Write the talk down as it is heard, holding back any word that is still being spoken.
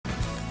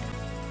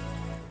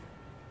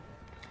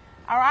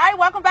All right,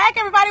 welcome back,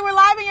 everybody. We're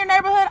live in your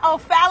neighborhood,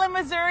 O'Fallon,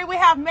 Missouri. We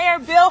have Mayor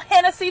Bill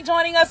Hennessy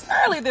joining us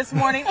early this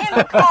morning in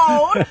the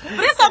cold. But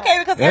it's okay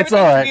because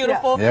everything's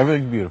beautiful. Yeah,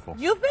 everything's beautiful.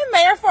 You've been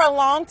mayor for a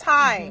long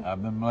time.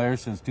 I've been mayor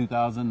since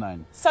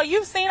 2009. So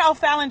you've seen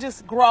O'Fallon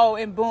just grow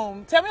and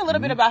boom. Tell me a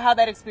little bit about how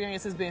that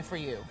experience has been for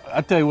you.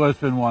 I tell you what, it's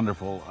been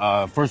wonderful.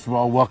 First of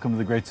all, welcome to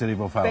the great city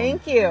of O'Fallon.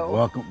 Thank you.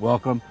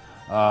 Welcome.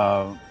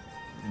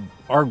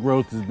 Our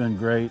growth has been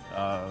great.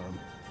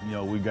 You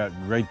know, we got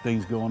great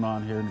things going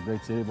on here in the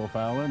great city of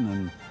O'Fallon,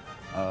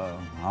 and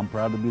I'm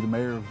proud to be the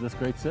mayor of this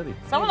great city.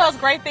 Some of those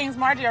great things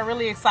Margie are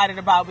really excited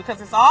about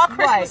because it's all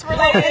Christmas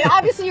related. And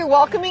obviously you're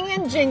welcoming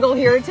in Jingle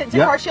here to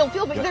Hartsfield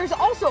Field, but there's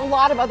also a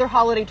lot of other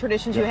holiday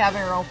traditions you have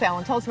in your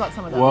O'Fallon. Tell us about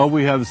some of those. Well,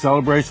 we have the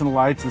celebration of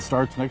lights that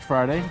starts next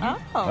Friday.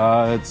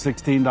 It's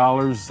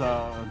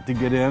 $16 to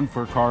get in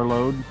for a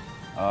carload.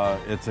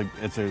 It's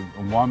a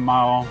 1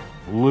 mile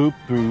loop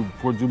through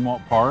Fort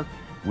Dumont Park.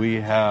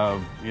 We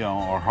have, you know,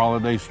 our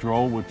holiday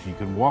stroll, which you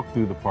can walk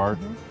through the park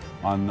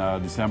on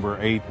December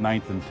 8th,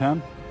 9th, and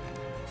 10th.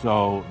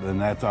 So then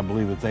that's, I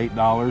believe it's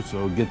 $8.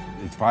 So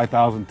it's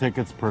 5,000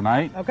 tickets per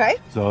night. Okay.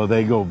 So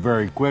they go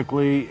very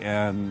quickly,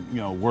 and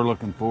you know we're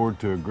looking forward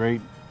to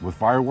with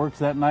fireworks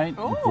that night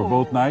for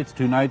both nights,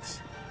 2 nights.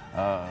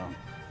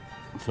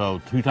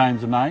 So 2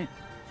 times a night.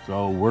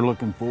 So we're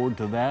looking forward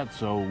to that.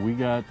 So we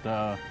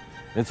got.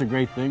 It's a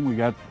great thing. We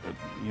got,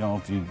 you know,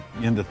 if you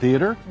into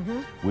theater,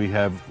 we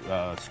have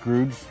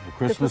Scrooge, the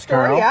Christmas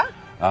Carol.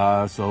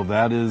 So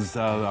that is,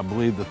 I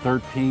believe, the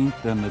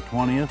 13th and the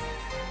 20th.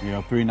 You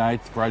know, 3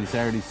 nights, Friday,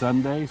 Saturday,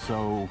 Sunday.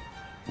 So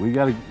we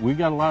got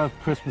a lot of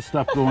Christmas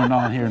stuff going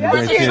on here in the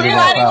great city of Tree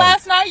lighting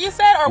last night, you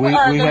said, or we the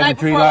had night the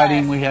tree before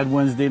lighting. last? We had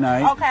Wednesday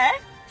night. Okay.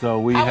 So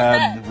we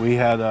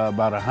had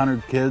about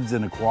 100 kids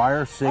in a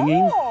choir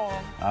singing.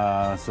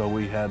 So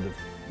we had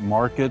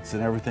markets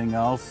and everything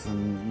else,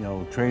 and you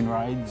know, train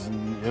rides,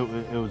 and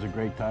it was a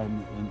great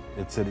time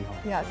at City Hall.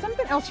 Yeah,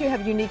 something else you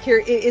have unique here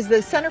is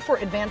the Center for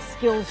Advanced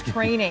Skills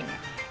Training.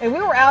 And we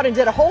were out and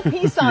did a whole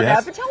piece on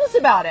that, but tell us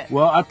about it.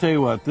 Well, I'll tell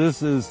you what,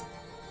 this is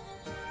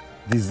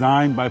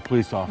designed by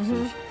police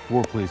officers,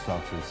 for police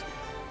officers.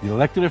 The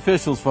elected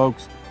officials,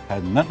 folks,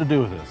 had nothing to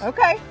do with this.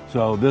 Okay.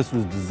 So this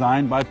was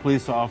designed by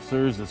police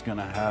officers. It's going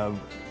to have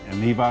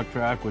an evac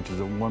track, which is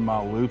a 1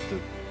 mile loop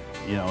to,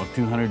 you know,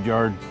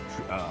 200-yard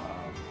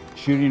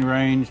shooting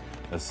range,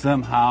 a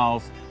sim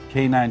house,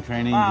 K9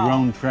 training,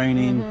 drone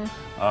training.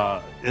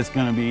 It's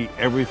going to be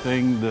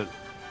everything that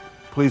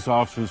police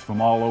officers from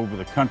all over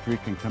the country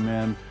can come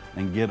in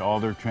and get all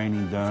their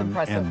training done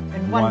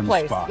in one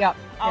place. spot.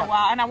 Oh,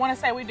 wow. And I want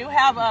to say we do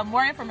have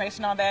more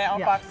information on that on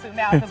Fox 2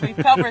 now because we've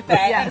covered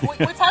that. And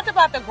we talked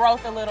about the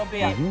growth a little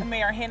bit,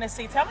 Mayor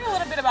Hennessy. Tell me a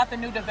little bit about the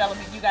new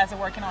development you guys are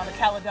working on, the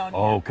Caledonia.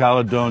 Oh,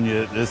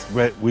 Caledonia.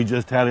 We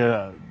just had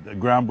a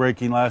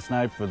groundbreaking last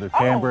night for the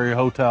Canberry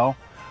Hotel.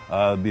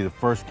 It'll be the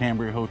first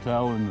Canberry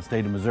hotel in the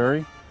state of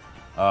Missouri.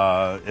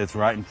 It's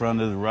right in front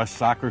of the Rush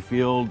soccer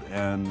field,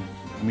 and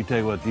let me tell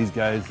you what, these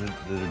guys that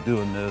are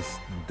doing this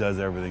does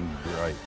everything right.